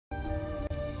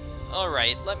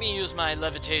Alright, let me use my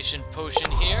levitation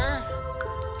potion here.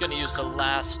 Gonna use the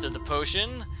last of the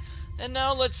potion. And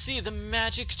now let's see the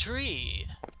magic tree.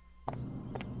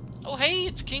 Oh hey,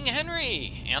 it's King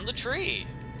Henry and the tree.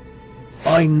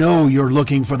 I know you're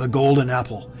looking for the golden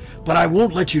apple, but I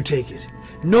won't let you take it.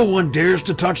 No one dares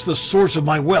to touch the source of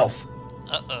my wealth.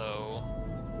 Uh-oh.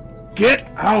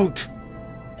 Get out!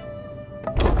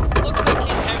 Looks like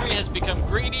King Henry has become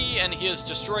greedy and he has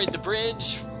destroyed the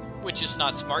bridge, which is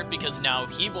not smart because now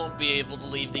he won't be able to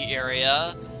leave the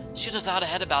area. Should have thought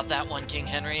ahead about that one, King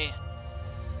Henry.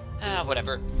 Ah,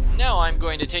 whatever. Now I'm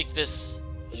going to take this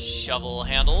shovel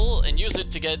handle and use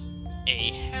it to get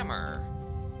a hammer.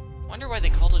 Wonder why they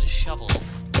called it a shovel.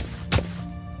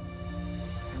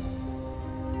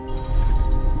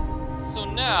 So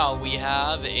now we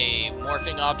have a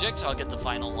morphing object. I'll get the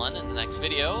final one in the next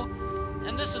video.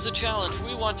 And this is a challenge.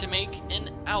 We want to make an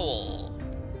owl.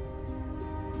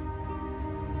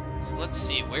 So let's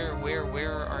see, where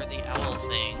are the owl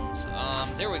things?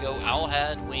 There we go, owl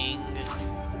head, wing.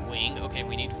 Okay,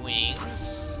 we need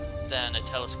wings. Then a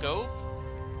telescope.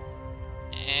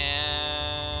 And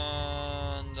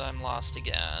I'm lost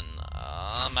again.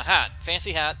 A hat,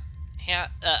 fancy hat.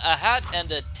 A hat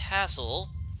and a tassel.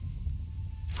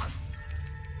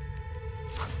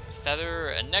 Feather,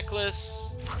 a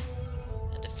necklace,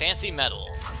 and a fancy medal.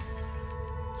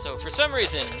 So for some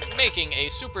reason, making a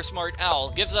super smart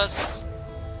owl gives us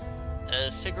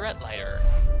a cigarette lighter.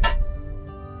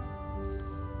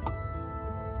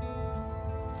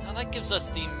 Now that gives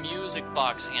us the music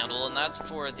box handle, and that's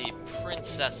for the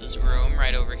princess's room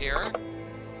right over here.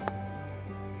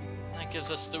 That gives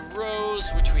us the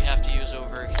rose, which we have to use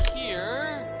over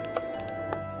here.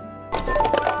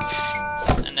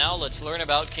 And now let's learn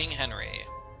about King Henry.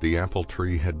 The apple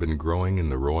tree had been growing in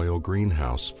the royal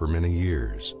greenhouse for many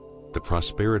years. The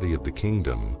prosperity of the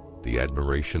kingdom, the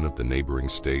admiration of the neighboring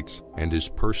states, and his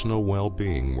personal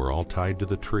well-being were all tied to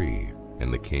the tree,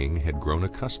 and the king had grown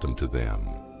accustomed to them.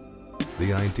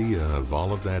 The idea of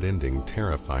all of that ending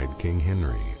terrified King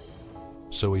Henry.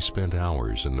 So he spent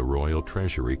hours in the royal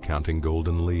treasury counting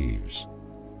golden leaves.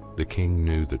 The king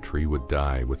knew the tree would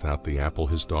die without the apple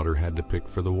his daughter had to pick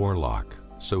for the warlock,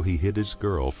 so he hid his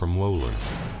girl from Woland.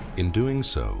 In doing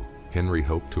so, Henry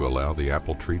hoped to allow the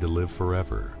apple tree to live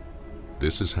forever.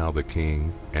 This is how the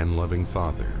king and loving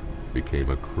father became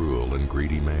a cruel and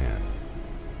greedy man.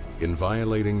 In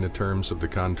violating the terms of the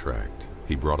contract,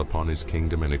 he brought upon his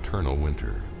kingdom an eternal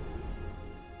winter.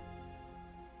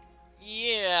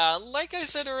 Yeah, like I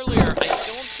said earlier, I don't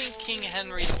think King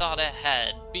Henry thought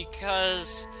ahead,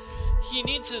 because he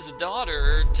needs his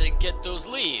daughter to get those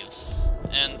leaves.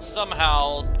 And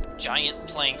somehow, giant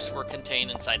planks were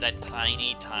contained inside that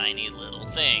tiny, tiny little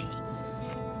thing.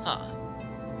 Huh.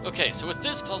 Okay, so with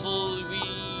this puzzle, we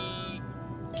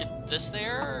get this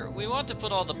there. We want to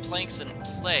put all the planks in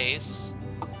place.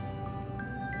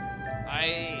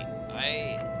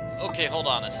 Okay, hold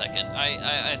on a second.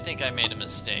 I think I made a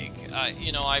mistake.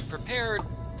 You know, I prepared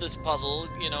this puzzle.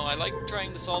 You know, I like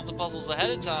trying to solve the puzzles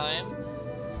ahead of time.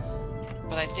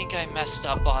 But I think I messed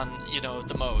up on, you know,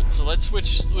 the mode. So let's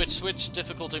switch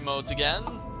difficulty modes again.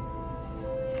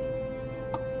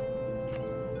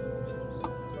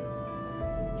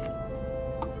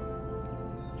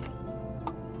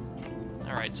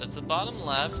 Alright, so it's the bottom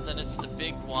left, then it's the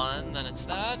big one, then it's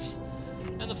that,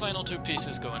 and the final two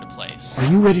pieces go into place.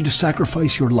 Are you ready to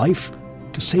sacrifice your life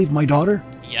to save my daughter?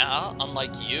 Yeah,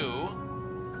 unlike you.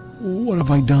 What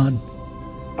have I done?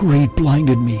 Greed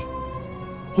blinded me.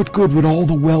 What good would all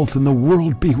the wealth in the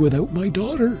world be without my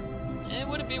daughter? It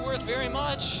wouldn't be worth very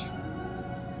much.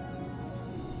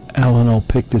 Alan, I'll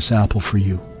pick this apple for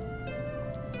you.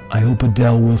 I hope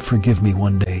Adele will forgive me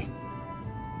one day.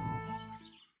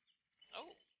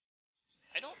 Oh,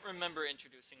 I don't remember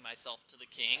introducing myself to the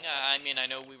king. I mean, I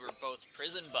know we were both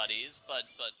prison buddies, but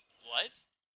what?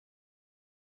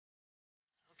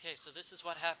 Okay, so this is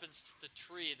what happens to the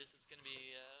tree. This is gonna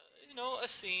be, you know, a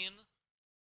scene.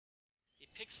 He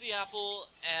picks the apple,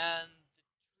 and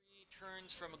the tree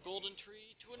turns from a golden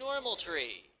tree to a normal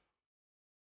tree.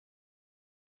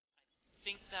 I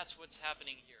think that's what's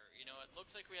happening here. You know, it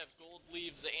looks like we have gold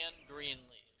leaves and green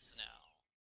leaves now.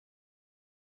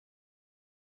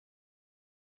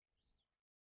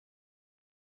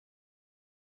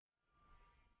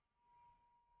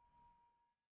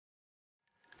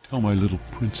 Tell my little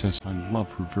princess I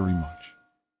love her very much.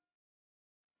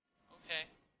 Okay.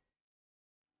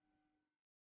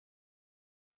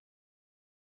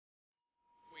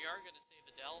 We are going to save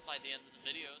Adele by the end of the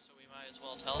video, so we might as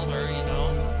well tell her, you know.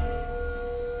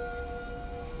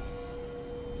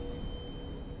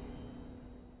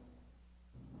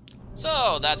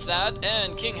 So, that's that,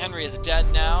 and King Henry is dead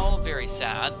now, very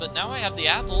sad, but now I have the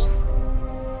apple.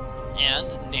 And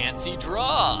Nancy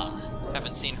Draw.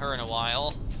 Haven't seen her in a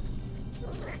while.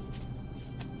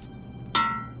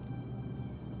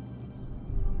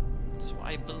 So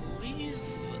I believe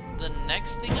the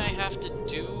next thing I have to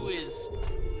do is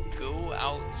go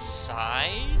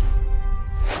outside?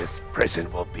 This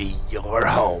prison will be your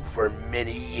home for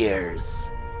many years.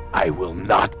 I will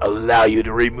not allow you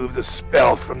to remove the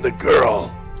spell from the girl.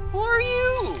 Who are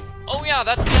you? Oh yeah,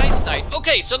 that's the Ice Knight.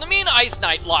 Okay, so the mean Ice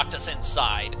Knight locked us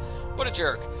inside. What a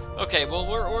jerk. Okay, well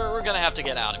we're gonna have to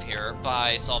get out of here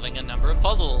by solving a number of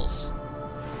puzzles.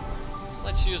 So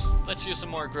let's use some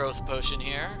more growth potion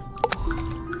here.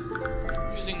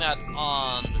 Using that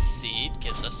on the seed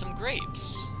gives us some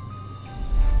grapes.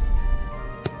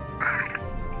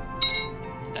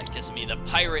 That gives me the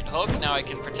pirate hook. Now I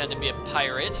can pretend to be a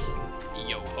pirate.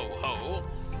 Yo ho ho.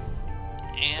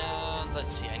 And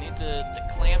let's see, I need the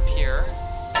clamp here.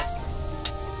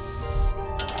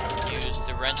 Use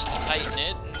the wrench to tighten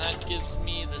it, and that gives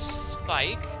me the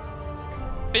spike.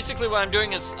 Basically what I'm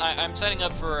doing is I'm setting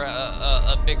up for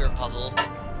a bigger puzzle.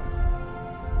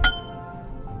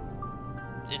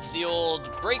 It's the old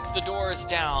break the doors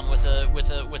down with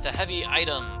a heavy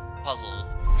item puzzle.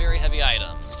 Very heavy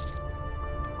item.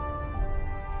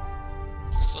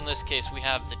 So in this case, we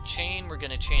have the chain. We're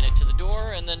gonna chain it to the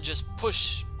door, and then just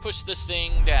push this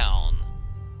thing down.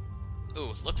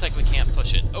 Ooh, looks like we can't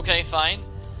push it. Okay, fine.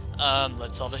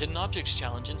 Let's solve a hidden objects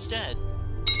challenge instead.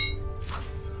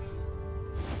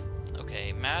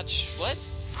 Okay, match what?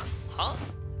 Huh?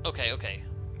 Okay.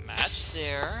 Match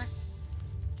there.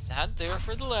 That there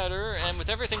for the letter, and with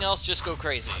everything else, just go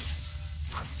crazy.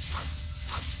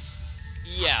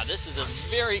 Yeah, this is a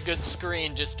very good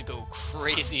screen just to go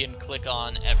crazy and click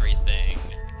on everything.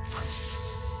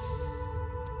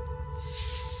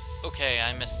 Okay,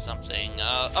 I missed something.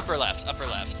 Upper left.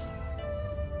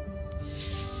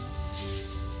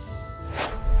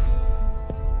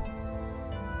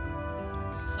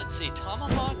 Let's see,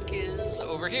 Tomahawk is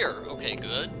over here. Okay,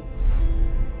 good.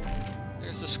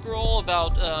 There's a scroll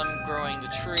about growing the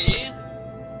tree.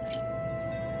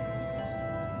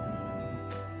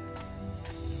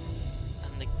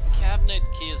 Cabinet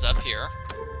key is up here.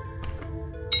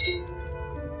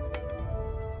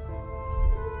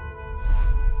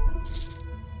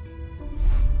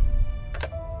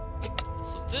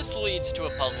 So this leads to a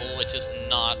puzzle which is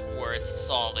not worth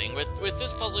solving. With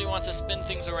this puzzle you want to spin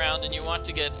things around and you want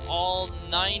to get all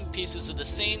 9 pieces of the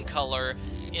same color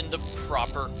in the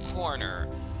proper corner.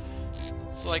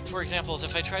 So like for example,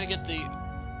 if I try to get the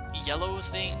yellow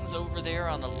things over there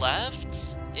on the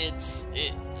left, it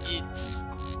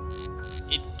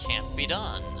can't be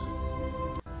done.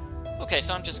 Okay,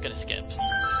 so I'm just gonna skip.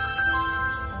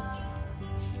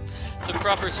 The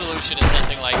proper solution is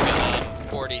something like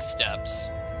 40 steps.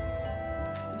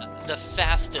 The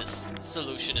fastest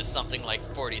solution is something like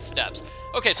 40 steps.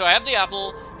 Okay, so I have the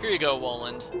apple. Here you go,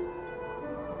 Woland.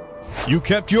 You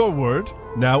kept your word.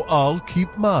 Now I'll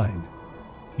keep mine.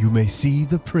 You may see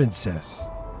the princess.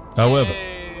 However,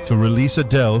 to release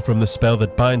Adele from the spell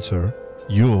that binds her,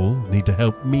 you'll need to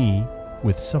help me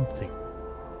with something.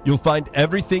 You'll find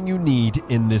everything you need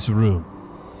in this room.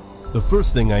 The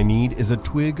first thing I need is a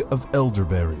twig of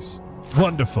elderberries.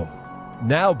 Wonderful.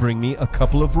 Now bring me a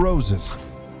couple of roses.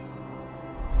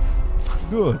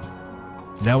 Good.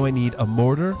 Now I need a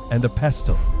mortar and a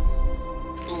pestle.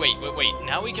 Wait.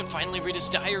 Now we can finally read his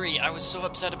diary. I was so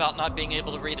upset about not being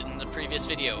able to read it in the previous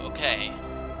video. Okay.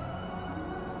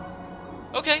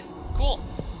 Okay, cool.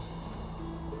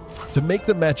 To make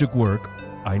the magic work,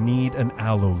 I need an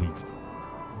aloe leaf.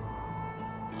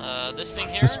 This thing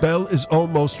here? The spell is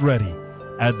almost ready.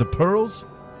 Add the pearls,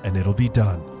 and it'll be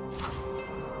done.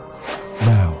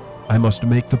 Now, I must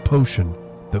make the potion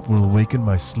that will awaken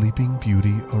my sleeping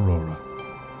beauty, Aurora.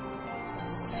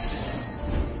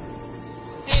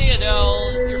 Hey,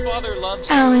 Adele. Your father loves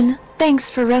you. Alan, thanks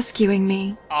for rescuing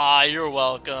me. Ah, you're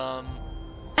welcome.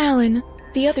 Alan,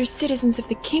 the other citizens of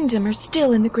the kingdom are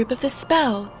still in the grip of the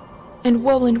spell, and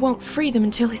Woland won't free them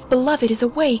until his beloved is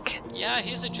awake. Yeah,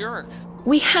 he's a jerk.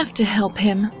 We have to help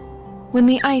him. When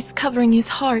the ice covering his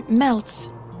heart melts,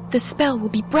 the spell will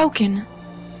be broken.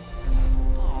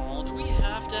 Oh, do we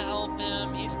have to help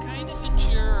him? He's kind of a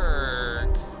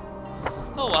jerk.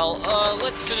 Oh well,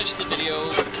 let's finish the video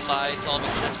by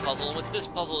solving this puzzle. With this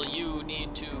puzzle, you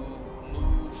need to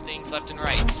move things left and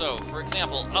right. So, for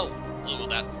example, oh,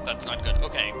 that's not good.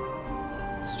 Okay,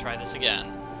 let's try this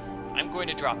again. I'm going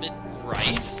to drop it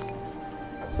right.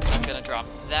 I'm going to drop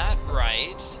that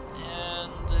right.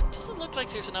 And it doesn't look like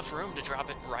there's enough room to drop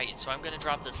it right, so I'm going to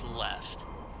drop this left.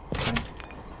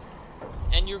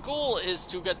 your goal is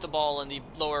to get the ball in the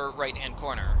lower right-hand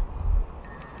corner.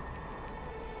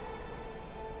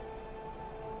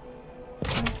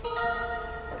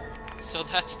 So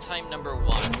that's time number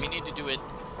 1. We need to do it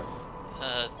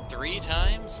 3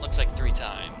 times? Looks like 3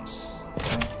 times.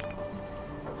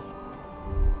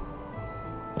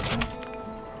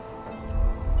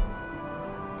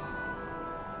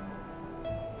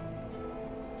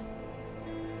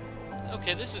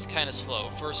 Okay, this is kind of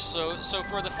slow. So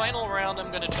for the final round,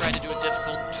 I'm going to try to do a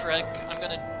difficult trick. I'm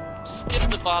going to skip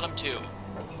the bottom 2.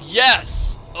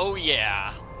 Yes! Oh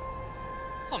yeah!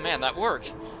 Oh man, that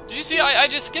worked. Did you see? I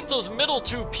just skipped those middle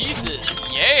 2 pieces.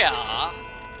 Yeah!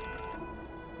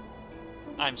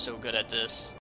 I'm so good at this.